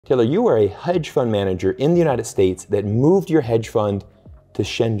Taylor, you are a hedge fund manager in the United States that moved your hedge fund to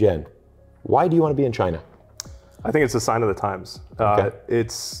Shenzhen. Why do you want to be in China? I think it's a sign of the times. Okay.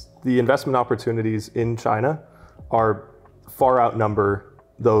 It's the investment opportunities in China are far outnumber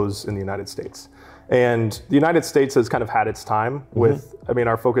those in the United States. And the United States has kind of had its time with, I mean,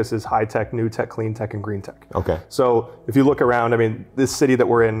 our focus is high tech, new tech, clean tech, and green tech. Okay. So if you look around, I mean, this city that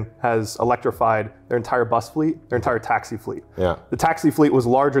we're in has electrified their entire bus fleet, their entire taxi fleet. Yeah. The taxi fleet was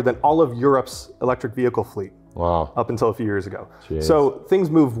larger than all of Europe's electric vehicle fleet. Wow. Up until a few years ago. Jeez. So things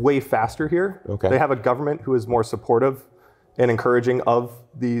move way faster here. Okay. They have a government who is more supportive and encouraging of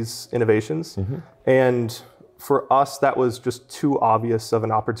these innovations. And for us, that was just too obvious of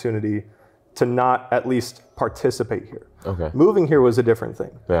an opportunity to not at least participate here. Okay. Moving here was a different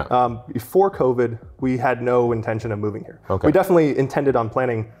thing. Yeah. Before COVID, we had no intention of moving here. Okay. We definitely intended on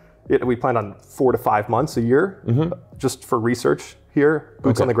we planned on 4 to 5 months a year just for research here,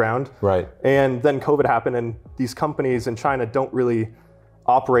 boots on the ground. Right. And then COVID happened, and these companies in China don't really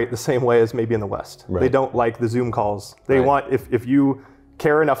operate the same way as maybe in the West. Right. They don't like the Zoom calls. They want, if you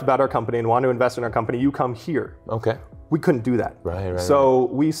care enough about our company and want to invest in our company, you come here. Okay. We couldn't do that. Right. So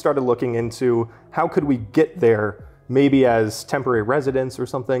we started looking into how could we get there, maybe as temporary residents or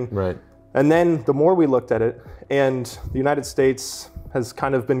something. Right. And then the more we looked at it, and the United States has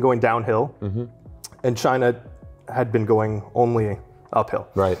kind of been going downhill, and China had been going only uphill.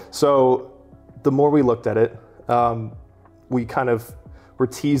 Right. So the more we looked at it, we kind of were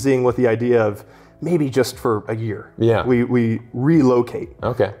teasing with the idea of maybe just for a year. Yeah. We relocate.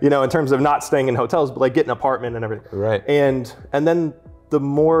 Okay. You know, in terms of not staying in hotels, but like get an apartment and everything. Right. And then the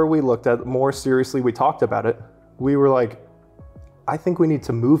more we looked at it, the more seriously we talked about it, we were like, I think we need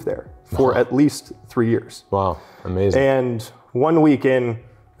to move there for at least 3 years. Wow. Amazing. And 1 week in,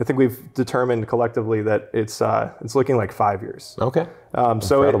 I think we've determined collectively that it's looking like 5 years. Okay.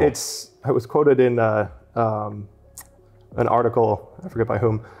 So Incredible. I was quoted in an article, I forget by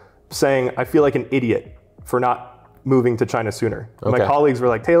whom, saying, I feel like an idiot for not moving to China sooner. And Okay. my colleagues were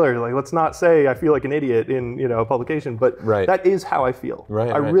like, Taylor, like, let's not say I feel like an idiot in a publication, but Right. that is how I feel. Right,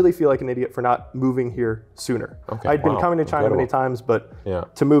 I right. really feel like an idiot for not moving here sooner. Okay, I'd been wow, coming to China many incredible. times, but Yeah.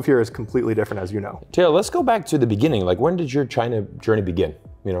 to move here is completely different, as you know. Taylor, let's go back to the beginning. Like, when did your China journey begin?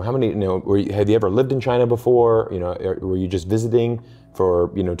 You know, how many, have you ever lived in China before? You know, were you just visiting for,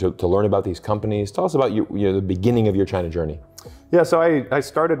 to learn about these companies? Tell us about the beginning of your China journey. Yeah, so I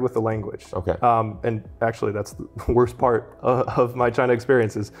started with the language. Okay. And actually, that's the worst part of my China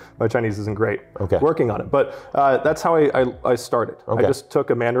experience is my Chinese isn't great. Okay. Working on it. But that's how I started. Okay. I just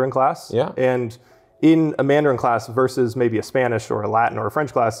took a Mandarin class. Yeah. And in a Mandarin class versus maybe a Spanish or a Latin or a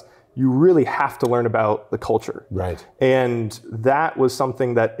French class, you really have to learn about the culture. Right. And that was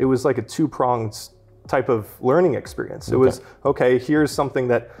something that it was like a two-pronged type of learning experience. It was, okay, here's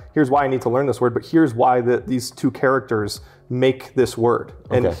why I need to learn this word, but here's why these two characters make this word.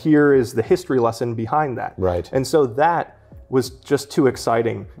 And here is the history lesson behind that. Right. And so that was just too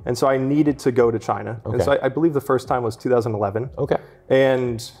exciting. And so I needed to go to China. Okay. And so I believe the first time was 2011. Okay.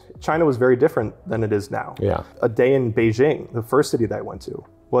 And China was very different than it is now. Yeah. A day in Beijing, the first city that I went to,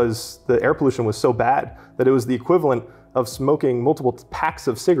 the air pollution was so bad that it was the equivalent of smoking multiple packs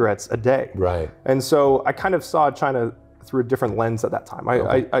of cigarettes a day. Right. And so I kind of saw China through a different lens at that time.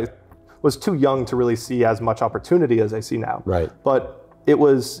 I was too young to really see as much opportunity as I see now. Right. But it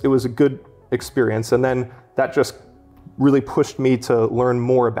was a good experience. And then that just really pushed me to learn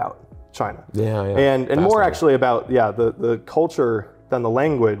more about China. Yeah. And more actually about, the culture than the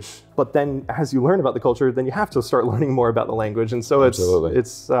language. But then as you learn about the culture, then you have to start learning more about the language. And so it's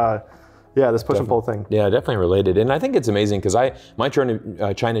this push and pull thing. Yeah, definitely related. And I think it's amazing because my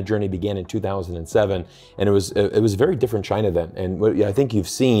China journey began in 2007, and it was a very different China then. And what I think you've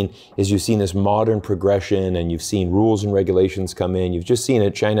seen this modern progression, and you've seen rules and regulations come in. You've just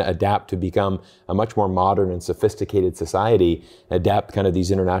seen China adapt to become a much more modern and sophisticated society, adapt kind of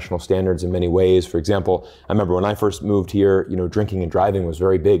these international standards in many ways. For example, I remember when I first moved here, drinking and driving was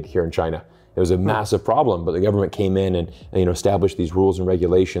very big here in China. It was a massive problem, but the government came in and established these rules and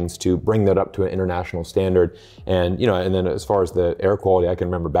regulations to bring that up to an international standard. And and then as far as the air quality, I can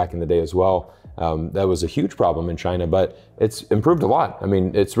remember back in the day as well. That was a huge problem in China, but it's improved a lot. I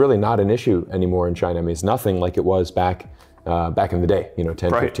mean, it's really not an issue anymore in China. I mean, it's nothing like it was back in the day, 10,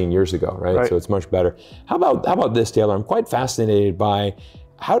 15 years ago, right? So it's much better. How about this, Taylor? I'm quite fascinated by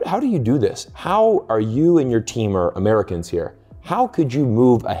how do you do this? How are you and your team, or Americans here, how could you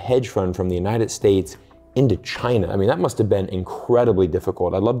move a hedge fund from the United States into China? I mean, that must have been incredibly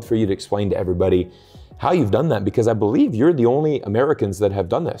difficult. I'd love for you to explain to everybody how you've done that, because I believe you're the only Americans that have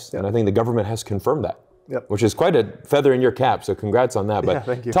done this. And I think the government has confirmed that. which is quite a feather in your cap. So congrats on that. But yeah,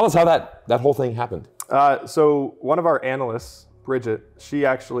 thank you. Tell us how that whole thing happened. So one of our analysts, Bridget, she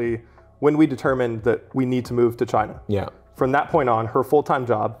actually, when we determined that we need to move to China, from that point on, her full-time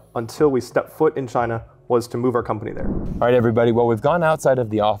job until we stepped foot in China was to move our company there. All right, everybody. Well, we've gone outside of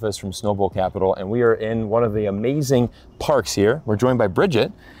the office from Snowball Capital, and we are in one of the amazing parks here. We're joined by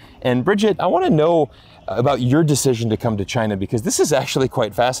Bridget. And Bridget, I want to know about your decision to come to China, because this is actually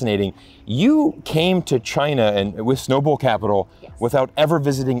quite fascinating. You came to China and with Snowball Capital without ever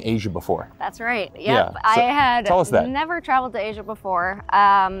visiting Asia before. That's right. Yep. Yeah. So I had tell us that. Never traveled to Asia before.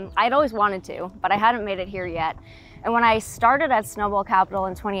 I'd always wanted to, but I hadn't made it here yet. And when I started at Snowball Capital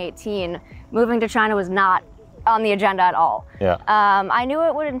in 2018, moving to China was not on the agenda at all. Yeah. I knew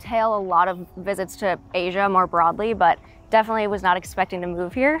it would entail a lot of visits to Asia more broadly, but definitely was not expecting to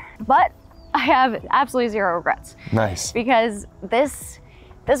move here. But I have absolutely zero regrets. Nice. Because this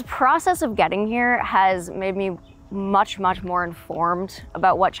process of getting here has made me much more informed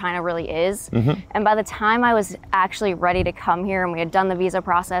about what China really is. And by the time I was actually ready to come here and we had done the visa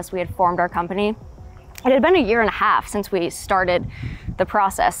process, we had formed our company, it had been 1.5 years since we started the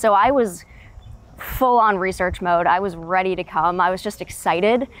process. So I was full on research mode. I was ready to come. I was just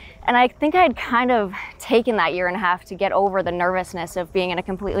excited. And I think I had kind of taken that 1.5 years to get over the nervousness of being in a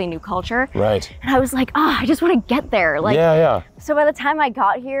completely new culture. Right. And I was like, I just want to get there. Like, So by the time I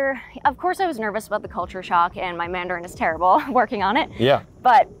got here, of course I was nervous about the culture shock, and my Mandarin is terrible working on it. Yeah.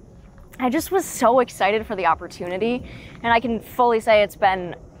 But I just was so excited for the opportunity. And I can fully say it's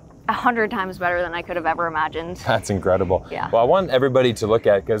been 100 times better than I could have ever imagined. That's incredible. Yeah. Well, I want everybody to look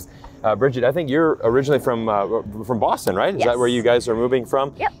at, because Bridget, I think you're originally from Boston, right? Is that where you guys are moving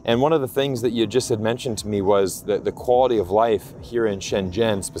from? Yep. And one of the things that you just had mentioned to me was that the quality of life here in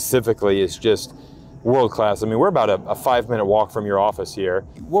Shenzhen specifically is just world class. I mean, we're about a 5-minute walk from your office here.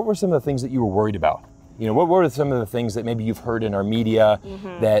 What were some of the things that you were worried about? You know, what were some of the things that maybe you've heard in our media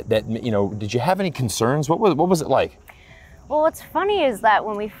that you know, did you have any concerns? What was it like? Well, what's funny is that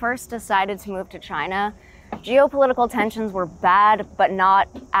when we first decided to move to China, geopolitical tensions were bad, but not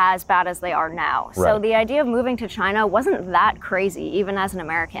as bad as they are now. So the idea of moving to China wasn't that crazy, even as an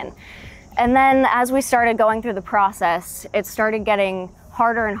American. And then as we started going through the process, it started getting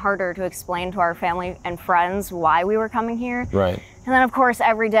harder and harder to explain to our family and friends why we were coming here. Right. And then of course,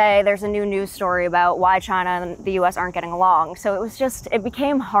 every day there's a new news story about why China and the US aren't getting along. So it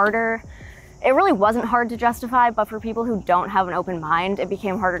became harder. It really wasn't hard to justify, but for people who don't have an open mind, it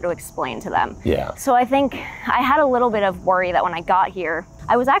became harder to explain to them. Yeah. So I think I had a little bit of worry that when I got here,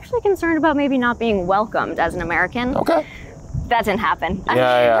 I was actually concerned about maybe not being welcomed as an American. Okay. That didn't happen.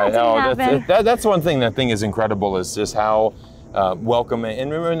 That's one thing that is incredible, is just how welcoming,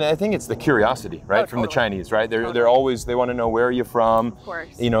 and I think it's the curiosity, right, from the Chinese, right? They're always, they want to know where are you from, of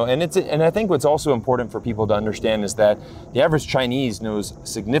course. You know, and I think what's also important for people to understand is that the average Chinese knows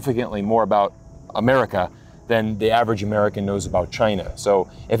significantly more about America than the average American knows about China.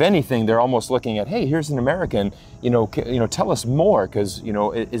 So if anything, they're almost looking at, hey, here's an American, tell us more, because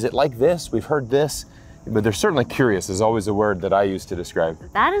is it like this? We've heard this. But they're certainly curious is always a word that I use to describe.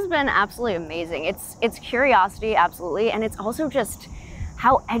 That has been absolutely amazing. It's curiosity, absolutely, and it's also just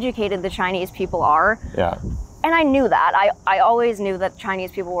how educated the Chinese people are. Yeah. And I knew that. I always knew that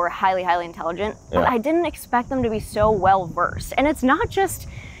Chinese people were highly intelligent, but I didn't expect them to be so well versed. And it's not just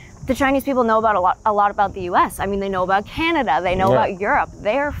the Chinese people know about a lot about the US. I mean, they know about Canada, they know about Europe.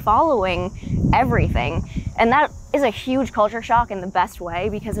 They're following everything. And that is a huge culture shock in the best way,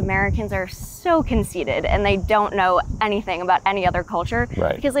 because Americans are so conceited and they don't know anything about any other culture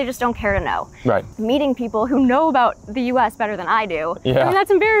because they just don't care to know. Right. Meeting people who know about the US better than I do, I mean,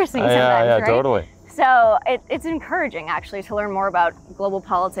 that's embarrassing sometimes, right? Totally. So it's encouraging actually to learn more about global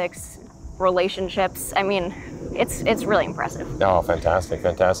politics, relationships. I mean, it's really impressive. Oh, fantastic.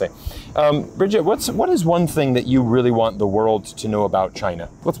 Bridget, what is one thing that you really want the world to know about China?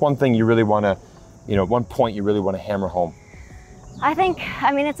 What's one thing you really want to, one point you really want to hammer home? I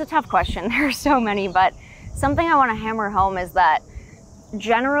mean, it's a tough question. There are so many, but something I want to hammer home is that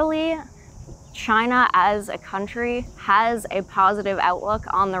generally, China as a country has a positive outlook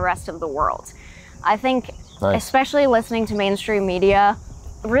on the rest of the world. I think, especially listening to mainstream media,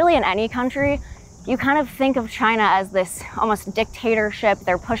 really in any country, you kind of think of China as this almost dictatorship.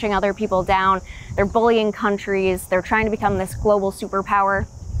 They're pushing other people down. They're bullying countries. They're trying to become this global superpower.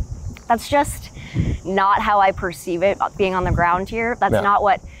 That's just not how I perceive it being on the ground here. That's not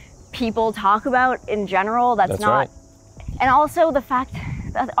what people talk about in general. That's not. Right. And also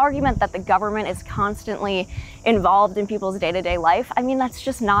the argument that the government is constantly involved in people's day-to-day life, I mean, that's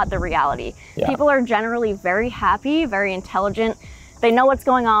just not the reality. People are generally very happy, very intelligent. They know what's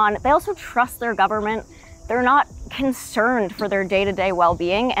going on. They also trust their government. They're not concerned for their day-to-day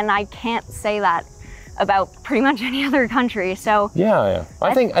well-being, and I can't say that about pretty much any other country. So yeah.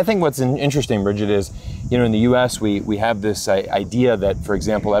 I think what's interesting, Bridget, is, you know, in the U.S. we have this idea that, for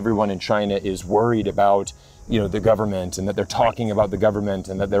example, everyone in China is worried about, you know, the government, and that they're talking about the government,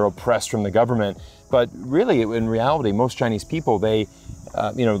 and that they're oppressed from the government. But really, in reality, most Chinese people, they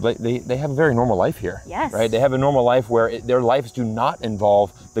have a very normal life here. Yes. Right? They have a normal life where their lives do not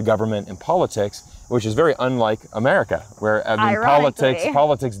involve the government and politics, which is very unlike America, where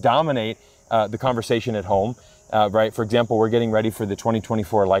politics dominate the conversation at home. Right? For example, we're getting ready for the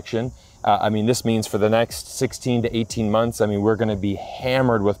 2024 election. This means for the next 16 to 18 months, we're going to be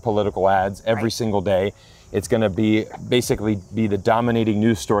hammered with political ads every single day. It's going to be basically the dominating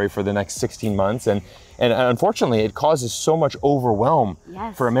news story for the next 16 months. And unfortunately, it causes so much overwhelm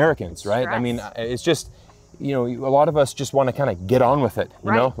for Americans, right? Stress. It's just, you know, a lot of us just want to kind of get on with it,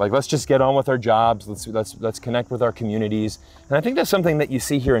 you know? Like, let's just get on with our jobs. Let's connect with our communities. And I think that's something that you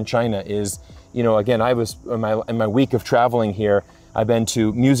see here in China is, you know, again, I was in my week of traveling here, I've been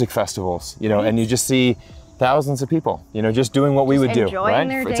to music festivals, you know, and you just see thousands of people, you know, just doing what we would do, right?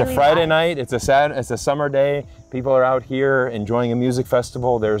 It's a Friday night, it's a summer day. People are out here enjoying a music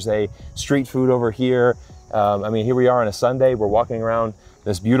festival. There's a street food over here. Here we are on a Sunday. We're walking around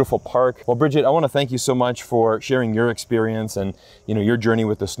this beautiful park. Well, Bridget, I want to thank you so much for sharing your experience and, you know, your journey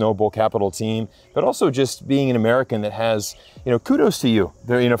with the Snowball Capital team, but also just being an American that has, you know, kudos to you,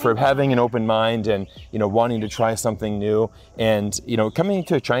 you know, for having an open mind and, you know, wanting to try something new and, you know, coming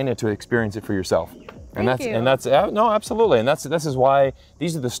to China to experience it for yourself. No, absolutely. And this is why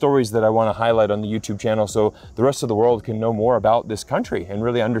these are the stories that I want to highlight on the YouTube channel, so the rest of the world can know more about this country and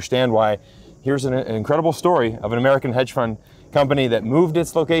really understand why here's an incredible story of an American hedge fund company that moved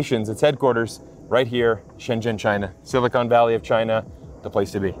its locations, its headquarters, right here, Shenzhen, China, Silicon Valley of China, the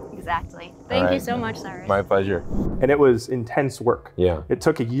place to be. Exactly. Thank you so much, Cyrus. My pleasure. And it was intense work. Yeah. It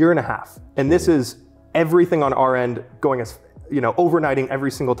took a year and a half. And this is everything on our end going as, you know, overnighting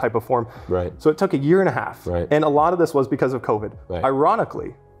every single type of form. Right. So it took a year and a half. Right. And a lot of this was because of COVID. Right.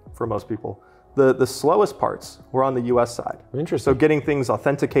 Ironically, for most people, the slowest parts were on the US side. Interesting. So getting things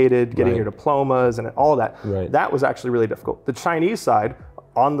authenticated, getting your diplomas and all of that, that was actually really difficult. The Chinese side,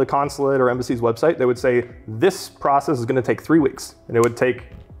 on the consulate or embassy's website, they would say, this process is gonna take 3 weeks. And it would take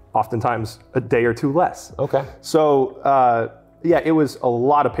oftentimes a day or two less. Okay. So, it was a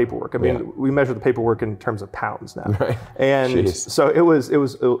lot of paperwork. We measure the paperwork in terms of pounds now. Right. And so it was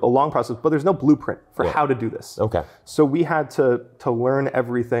a long process, but there's no blueprint for how to do this. Okay. So we had to learn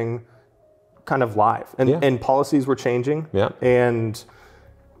everything kind of live, and policies were changing. Yeah. And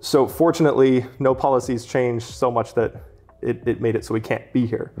so fortunately, no policies changed so much that it made it so we can't be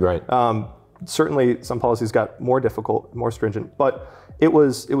here. Right. Certainly some policies got more difficult, more stringent, but it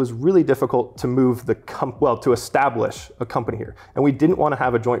was really difficult to move to establish a company here. And we didn't want to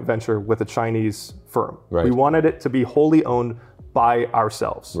have a joint venture with a Chinese firm. Right. We wanted it to be wholly owned by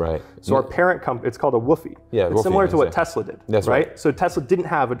ourselves. Right. So our parent company, it's called a WOFE. Yeah, it's similar to what Tesla did. That's right. So Tesla didn't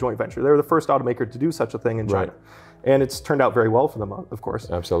have a joint venture. They were the first automaker to do such a thing in China. And it's turned out very well for them, of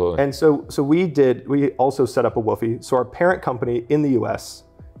course. Absolutely. And so we also set up a WOFE. So our parent company in the US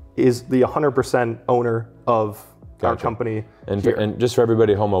is the 100% owner of our company here. And just for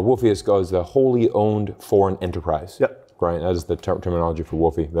everybody at home, a WOFE is the wholly owned foreign enterprise. Yep. Right, that is the terminology for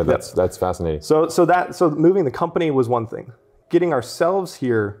WOFE. That's fascinating. So moving the company was one thing. Getting ourselves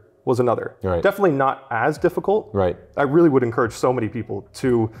here was another. Right. Definitely not as difficult. Right. I really would encourage so many people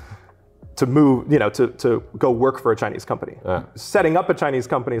to move, to go work for a Chinese company. Setting up a Chinese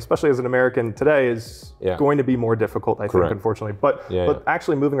company, especially as an American today, is going to be more difficult, I think, unfortunately. But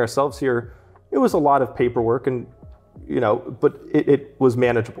actually moving ourselves here, it was a lot of paperwork, and but it was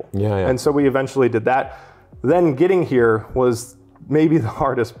manageable. And so we eventually did that. Then getting here was maybe the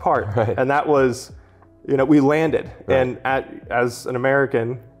hardest part, and that was, we landed, and as an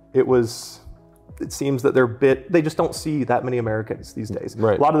American, it seems that they just don't see that many Americans these days.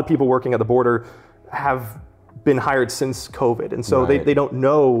 Right. A lot of the people working at the border have been hired since COVID, and so they don't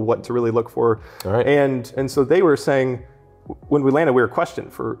know what to really look for. And so they were saying, when we landed, we were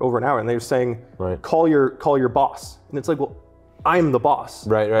questioned for over an hour, and they were saying, call your boss. And it's like, well, I'm the boss.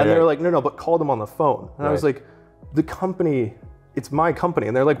 And they were like, no, but call them on the phone. And I was like, the company, it's my company.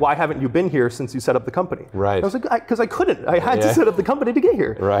 And they're like, why haven't you been here since you set up the company? I was like, because I couldn't. I had to set up the company to get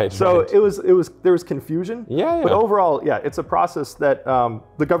here. So there was confusion. But overall, it's a process that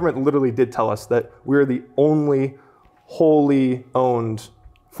the government literally did tell us that we're the only wholly owned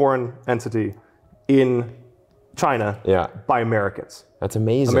foreign entity in China by Americans. That's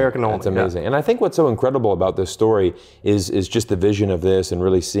amazing. American only. That's amazing. And I think what's so incredible about this story is just the vision of this and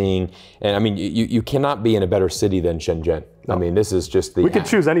really seeing, and I mean, you cannot be in a better city than Shenzhen. No. I mean, this is just the... We could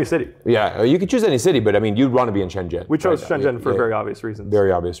choose any city. Yeah, you could choose any city, but I mean, you'd want to be in Shenzhen. We chose Shenzhen for very obvious reasons.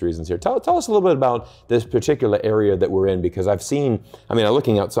 Very obvious reasons here. Tell us a little bit about this particular area that we're in, because I've seen, I mean,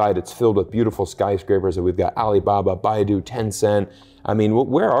 looking outside, it's filled with beautiful skyscrapers, and we've got Alibaba, Baidu, Tencent. I mean,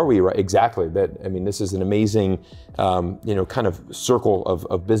 where are we exactly? I mean, this is an amazing, kind of circle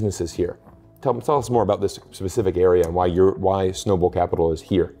of businesses here. Tell us more about this specific area and why Snowball Capital is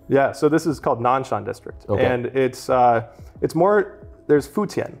here. Yeah, so this is called Nanshan District, and it's more. There's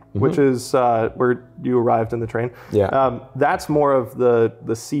Futian, which is where you arrived in the train. Yeah, that's more of the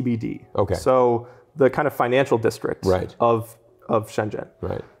CBD. Okay, so the kind of financial district of Shenzhen.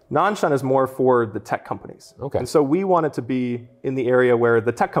 Right. Nanshan is more for the tech companies. Okay. And so we wanted to be in the area where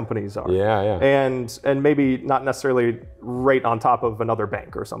the tech companies are. Yeah, yeah. And maybe not necessarily right on top of another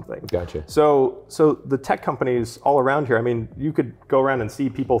bank or something. Gotcha. So the tech companies all around here, I mean, you could go around and see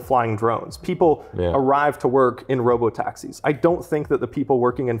people flying drones. People arrive to work in robo-taxis. I don't think that the people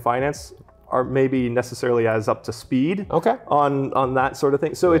working in finance are maybe necessarily as up to speed on that sort of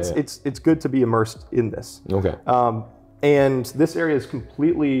thing. So it's good to be immersed in this. Okay. And this area is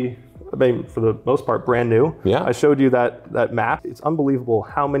completely, I mean, for the most part, brand new. Yeah. I showed you that map. It's unbelievable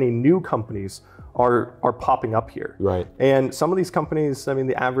how many new companies are popping up here. Right. And some of these companies, I mean,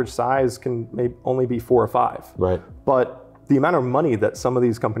 the average size can maybe only be 4 or 5. Right. But the amount of money that some of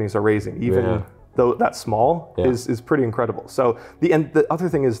these companies are raising, even though that's small, is pretty incredible. So the other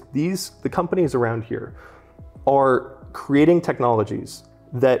thing is the companies around here are creating technologies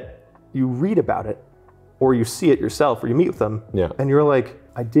that you read about it, or you see it yourself, or you meet with them, and you're like,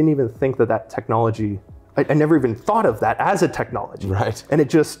 I didn't even think that technology, I never even thought of that as a technology. Right. And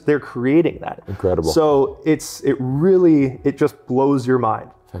they're creating that. Incredible. So it just blows your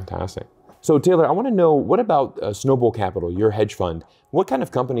mind. Fantastic. So Taylor, I want to know, what about Snowball Capital, your hedge fund? What kind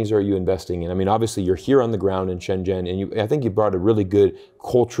of companies are you investing in? I mean, obviously you're here on the ground in Shenzhen, and I think you brought a really good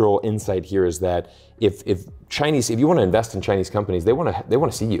cultural insight here, is that if you want to invest in Chinese companies, they want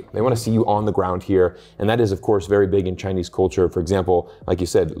to see you. They want to see you on the ground here, and that is of course very big in Chinese culture. For example, like you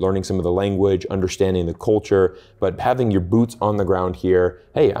said, learning some of the language, understanding the culture, but having your boots on the ground here.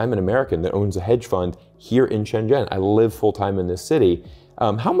 Hey, I'm an American that owns a hedge fund here in Shenzhen. I live full time in this city.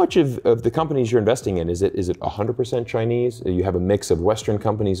 How much of the companies you're investing in, is it 100% Chinese? You have a mix of Western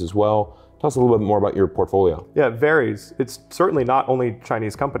companies as well? Tell us a little bit more about your portfolio. Yeah, it varies. It's certainly not only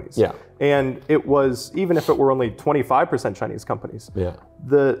Chinese companies. Yeah. And even if it were only 25% Chinese companies,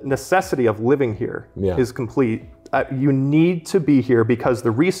 the necessity of living here is complete. You need to be here because the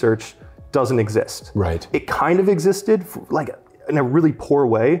research doesn't exist. Right. It kind of existed in a really poor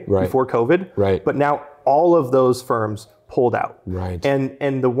way before COVID. Right. But now all of those firms pulled out. Right.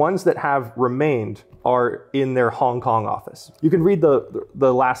 And the ones that have remained are in their Hong Kong office. You can read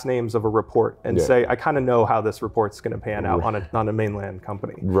the last names of a report and say, I kind of know how this report's going to pan out on a mainland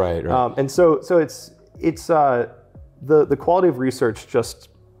company. Right. Right. And so it's the quality of research just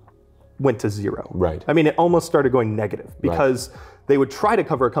went to zero. Right. I mean, it almost started going negative because they would try to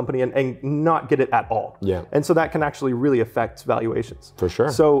cover a company and not get it at all. Yeah. And so that can actually really affect valuations. For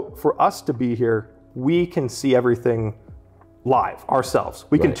sure. So for us to be here, we can see everything live ourselves.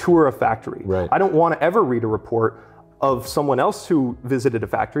 We can tour a factory. Right. I don't want to ever read a report of someone else who visited a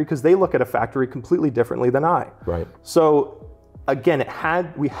factory, because they look at a factory completely differently than I. Right. So again,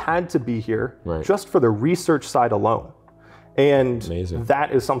 we had to be here just for the research side alone. And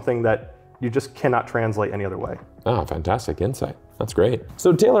that is something that you just cannot translate any other way. Ah, fantastic insight. That's great.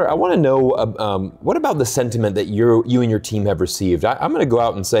 So Taylor, I want to know, what about the sentiment that you and your team have received? I'm going to go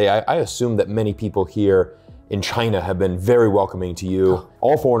out and say, I assume that many people here in China have been very welcoming to you.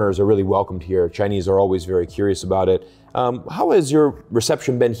 All foreigners are really welcomed here. Chinese are always very curious about it. How has your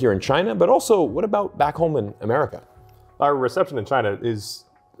reception been here in China, but also what about back home in America? Our reception in China is,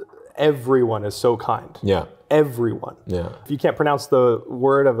 everyone is so kind. Yeah. Everyone. Yeah. If you can't pronounce the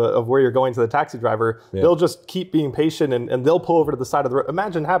word of where you're going to the taxi driver, they'll just keep being patient and they'll pull over to the side of the road.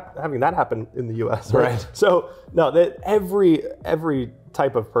 Imagine having that happen in the US, right? So no, every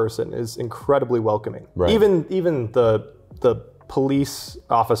type of person is incredibly welcoming. Right. Even the police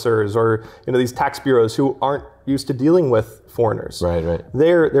officers or these tax bureaus who aren't used to dealing with foreigners. Right, right.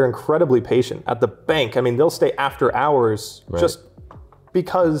 They're incredibly patient. At the bank, I mean, they'll stay after hours just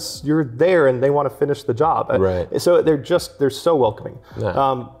because you're there and they want to finish the job. Right. So they're so welcoming.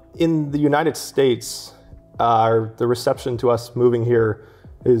 Yeah. In the United States, the reception to us moving here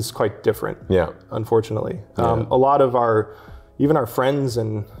is quite different. Yeah. Unfortunately, a lot of even our friends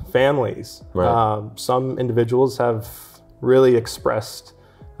and families. Right. Some individuals have really expressed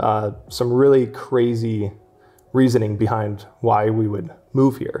some really crazy reasoning behind why we would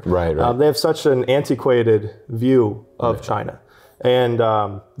move here. Right, right. They have such an antiquated view of China. And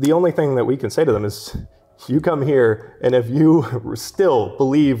the only thing that we can say to them is, you come here, and if you still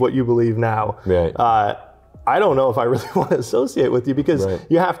believe what you believe now, I don't know if I really want to associate with you, because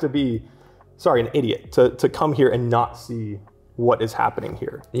you have to be, an idiot to come here and not see what is happening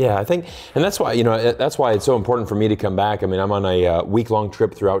here. Yeah, I think, and that's why, that's why it's so important for me to come back. I mean, I'm on a week-long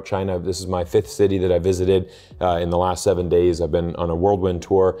trip throughout China. This is my 5th city that I visited in the last 7 days. I've been on a whirlwind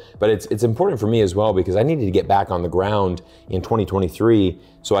tour, but it's important for me as well, because I needed to get back on the ground in 2023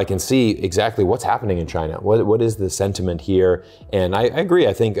 so I can see exactly what's happening in China. What is the sentiment here? And I agree.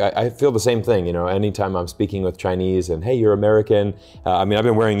 I think I feel the same thing. Anytime I'm speaking with Chinese and, hey, you're American. I mean, I've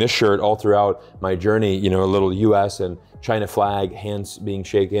been wearing this shirt all throughout my journey. A little U.S. and China flag, hands being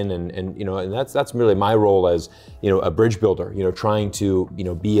shaken, and that's really my role as a bridge builder. Trying to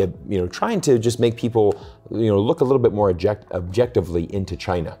be trying to just make people look a little bit more objectively into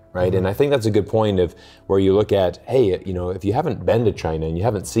China, right? And I think that's a good point of where you look at, hey, if you haven't been to China and you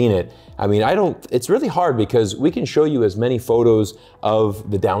haven't seen it, I mean, it's really hard, because we can show you as many photos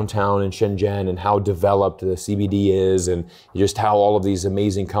of the downtown in Shenzhen and how developed the CBD is and just how all of these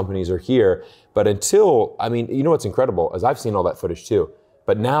amazing companies are here. But until, I mean, what's incredible is I've seen all that footage too.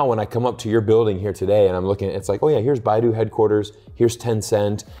 But now when I come up to your building here today and I'm looking, it's like, oh yeah, here's Baidu headquarters, here's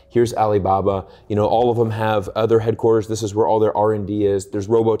Tencent, here's Alibaba. All of them have other headquarters. This is where all their R&D is. There's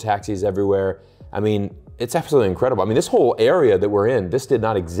robo-taxis everywhere. I mean, it's absolutely incredible. I mean, this whole area that we're in, this did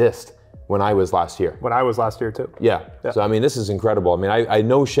not exist when I was last year. When I was last year too. Yeah. So I mean, this is incredible. I mean, I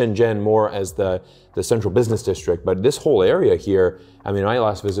know Shenzhen more as the central business district, but this whole area here, I mean, my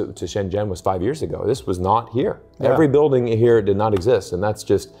last visit to Shenzhen was 5 years ago. This was not here. Yeah. Every building here did not exist, and that's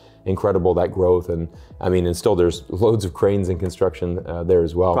just incredible, that growth. And I mean, and still there's loads of cranes and construction there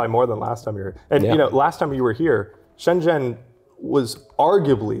as well. Probably more than last time you were here. And last time you were here, Shenzhen was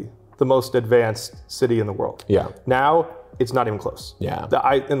arguably the most advanced city in the world. Yeah. Now it's not even close. Yeah.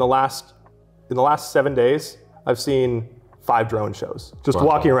 In the last 7 days, I've seen 5 drone shows just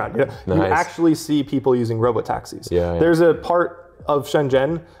walking around. Nice. You actually see people using robo-taxis. Yeah. There's a part of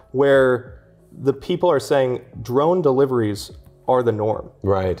Shenzhen where the people are saying drone deliveries are the norm.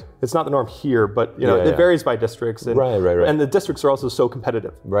 Right. It's not the norm here, but it varies by districts. And, right. And the districts are also so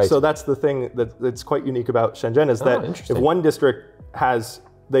competitive. Right. So that's the thing that's quite unique about Shenzhen, is that if one district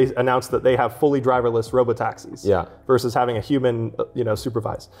they announced that they have fully driverless robotaxis versus having a human,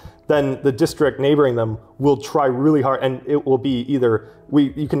 supervise, then the district neighboring them will try really hard, and it will be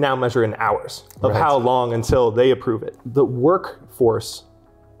you can now measure in hours of how long until they approve it. The workforce,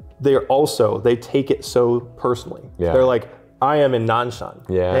 they take it so personally. Yeah. They're like, I am in Nanshan,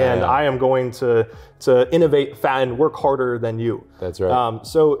 and I am going to innovate and work harder than you. That's right.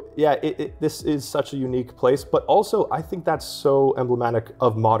 So yeah, this is such a unique place, but also I think that's so emblematic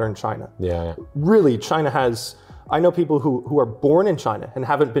of modern China. Yeah. Really, China has. I know people who are born in China and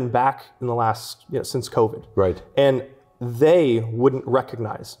haven't been back in the last since COVID. Right. And they wouldn't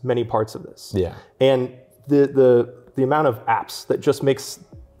recognize many parts of this. Yeah. And the amount of apps that just makes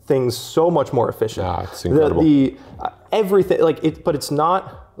things so much more efficient. It's incredible. Everything, but it's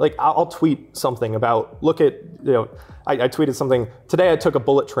not like I'll tweet something about, I tweeted something, today I took a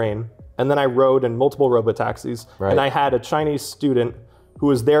bullet train and then I rode in multiple robotaxis, and I had a Chinese student who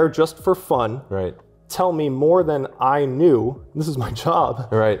was there just for fun tell me more than I knew, this is my job,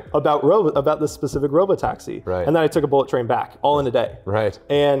 about this specific robotaxi. Right. And then I took a bullet train back, all in a day. Right.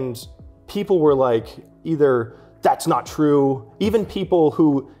 And people were like, either that's not true, even people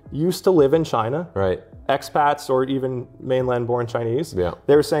who used to live in China, expats or even mainland born Chinese,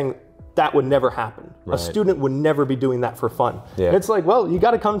 they were saying that would never happen. A student would never be doing that for fun. And it's like, well, you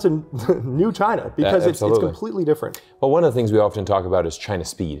got to come to new China, because it's completely different. Well, one of the things we often talk about is China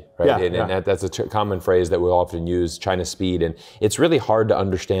speed, right? And that's a common phrase that we'll often use, China speed. And it's really hard to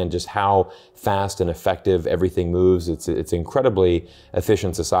understand just how fast and effective everything moves. It's incredibly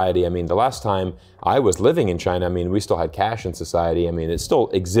efficient society. I mean, the last time I was living in China, I mean, we still had cash in society. I mean, it still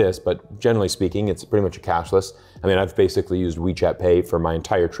exists, but generally speaking, it's pretty much a cashless. I mean, I've basically used WeChat Pay for my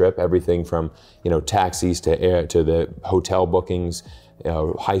entire trip, everything from, taxis to the hotel bookings,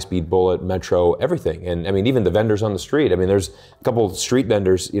 high-speed bullet, metro, everything. And I mean, even the vendors on the street. I mean, there's a couple of street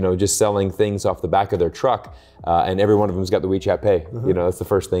vendors, just selling things off the back of their truck, and every one of them's got the WeChat Pay. That's the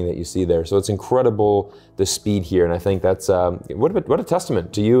first thing that you see there. So it's incredible, the speed here, and I think that's what a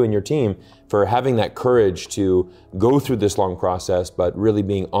testament to you and your team for having that courage to go through this long process, but really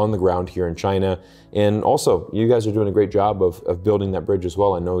being on the ground here in China. And also, you guys are doing a great job of building that bridge as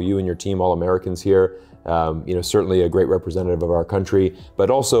well. I know you and your team, all Americans here, certainly a great representative of our country, but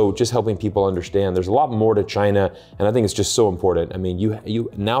also just helping people understand there's a lot more to China, and I think it's just so important. I mean,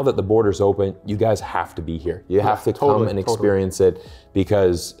 you now that the border's open, you guys have to be here. You have to come and experience it,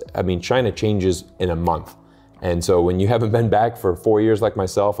 because I mean, China changes in a month. And so when you haven't been back for 4 years like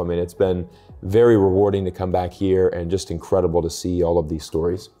myself, I mean, it's been very rewarding to come back here and just incredible to see all of these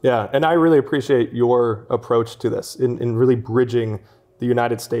stories. Yeah, and I really appreciate your approach to this in really bridging the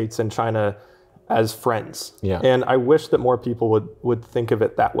United States and China as friends. Yeah. And I wish that more people would think of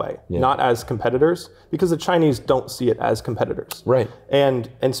it that way, not as competitors, because the Chinese don't see it as competitors. Right. And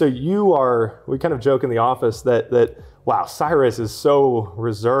so we kind of joke in the office that wow, Cyrus is so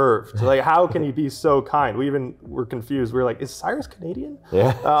reserved. Like, how can he be so kind? We even were confused. We were like, is Cyrus Canadian?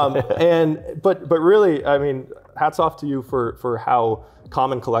 Yeah. But really, I mean, hats off to you for how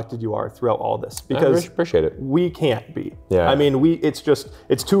calm and collected you are throughout all this, because I appreciate it. We can't be. Yeah. I mean,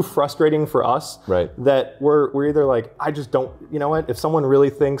 it's too frustrating for us. Right. That we're either like, I just don't, you know what? If someone really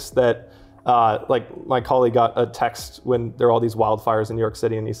thinks that, like my colleague got a text when there were all these wildfires in New York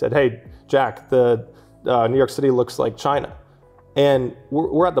City, and he said, hey, Jack, the New York City looks like China. And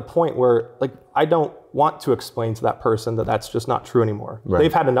we're at the point where, like, I don't want to explain to that person that that's just not true anymore. Right.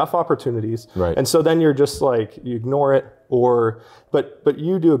 They've had enough opportunities. Right. And so then you're just like, you ignore it, but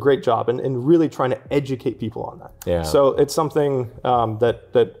you do a great job in really trying to educate people on that. Yeah. So it's something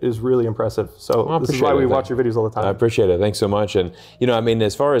that is really impressive. So this is why we watch your videos all the time. I appreciate it. Thanks so much. And, I mean,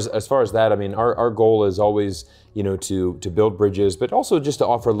 as far as that, I mean, our goal is always, to build bridges, but also just to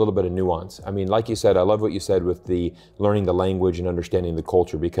offer a little bit of nuance. I mean, like you said, I love what you said with the learning the language and understanding the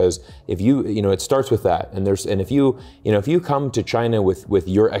culture, because if you, it starts with that. And if you come to China with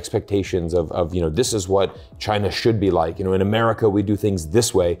your expectations of this is what China should be like, in America, we do things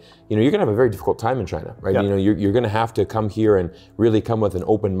this way, you're gonna have a very difficult time in China, right? Yep. You're gonna have to come here and really come with an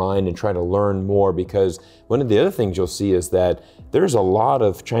open mind and try to learn more, because one of the other things you'll see is that there's a lot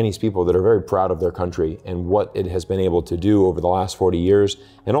of Chinese people that are very proud of their country and what it has been able to do over the last 40 years,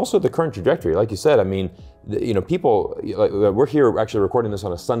 and also the current trajectory. Like you said, I mean, people, like, we're here actually recording this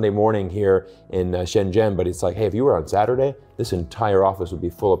on a Sunday morning here in Shenzhen, but it's like, hey, if you were on Saturday, this entire office would be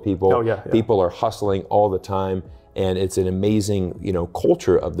full of people. Oh, yeah. People are hustling all the time, and it's an amazing,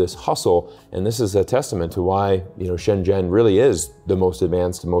 culture of this hustle, and this is a testament to why, Shenzhen really is the most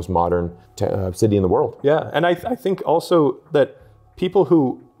advanced, most modern city in the world. Yeah, and I think also that people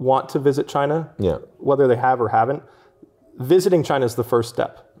who want to visit China, whether they have or haven't, visiting China is the first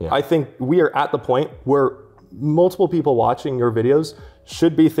step. Yeah. I think we are at the point where multiple people watching your videos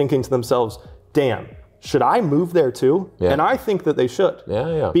should be thinking to themselves, damn, should I move there too? Yeah. And I think that they should.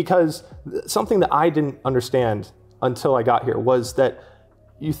 Yeah. Because something that I didn't understand until I got here was that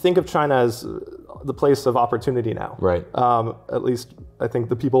you think of China as the place of opportunity now. Right. At least I think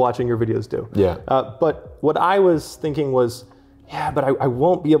the people watching your videos do. Yeah. But what I was thinking was, yeah, but I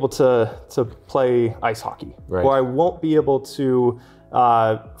won't be able to play ice hockey, right, or I won't be able to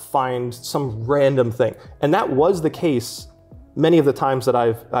find some random thing. And that was the case many of the times that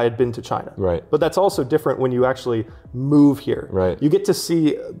I had been to China. Right. But that's also different when you actually move here. Right. You get to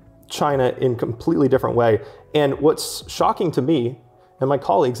see China in a completely different way. And what's shocking to me and my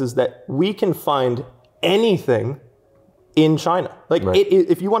colleagues is that we can find anything in China. Like, right,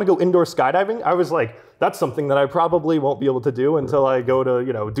 if you want to go indoor skydiving, I was like, that's something that I probably won't be able to do until I go to,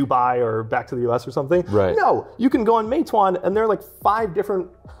 Dubai or back to the US or something. Right. No, you can go on Meituan and there are like 5 different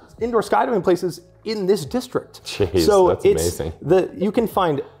indoor skydiving places in this district. Jeez, so that's amazing. You can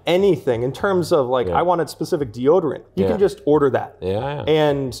find anything in terms of like, I wanted specific deodorant. You can just order that. Yeah.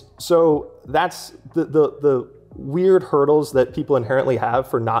 And so that's the weird hurdles that people inherently have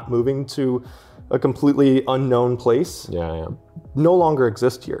for not moving to a completely unknown place. No longer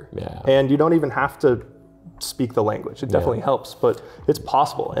exist here. And you don't even have to speak the language. It definitely helps, but it's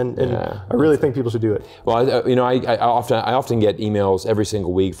possible, and I really think people should do it. Well, I often get emails every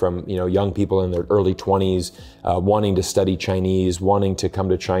single week from young people in their early 20s wanting to study Chinese, wanting to come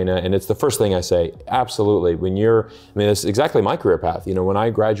to China, and it's the first thing I say. Absolutely, it's exactly my career path. When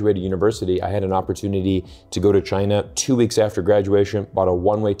I graduated university, I had an opportunity to go to China 2 weeks after graduation, bought a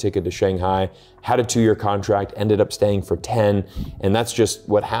one-way ticket to Shanghai, had a 2-year contract, ended up staying for 10, and that's just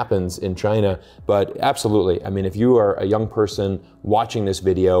what happens in China. But absolutely, if you are a young person watching this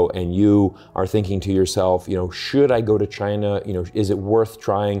video and you are thinking to yourself, should I go to China? Is it worth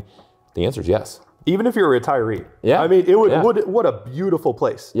trying? The answer is yes. Even if you're a retiree, Yeah. I mean, it would, Yeah. what a beautiful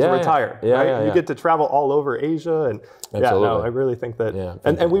place to retire, right? You get to travel all over Asia, and I really think that,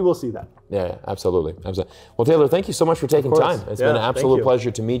 and we will see that. Yeah, absolutely. Well, Taylor, thank you so much for taking time. It's been an absolute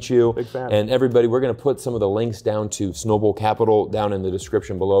pleasure to meet you. Big fan. And everybody, we're going to put some of the links down to Snowball Capital down in the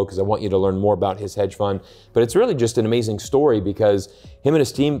description below, because I want you to learn more about his hedge fund. But it's really just an amazing story, because him and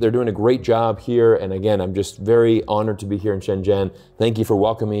his team, they're doing a great job here. And again, I'm just very honored to be here in Shenzhen. Thank you for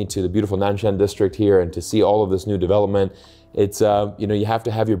welcoming me to the beautiful Nanshan district here and to see all of this new development. It's, you have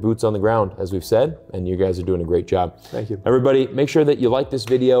to have your boots on the ground, as we've said, and you guys are doing a great job. Thank you. Everybody, make sure that you like this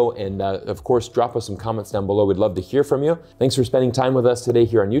video, and of course, drop us some comments down below. We'd love to hear from you. Thanks for spending time with us today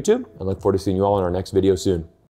here on YouTube. I look forward to seeing you all in our next video soon.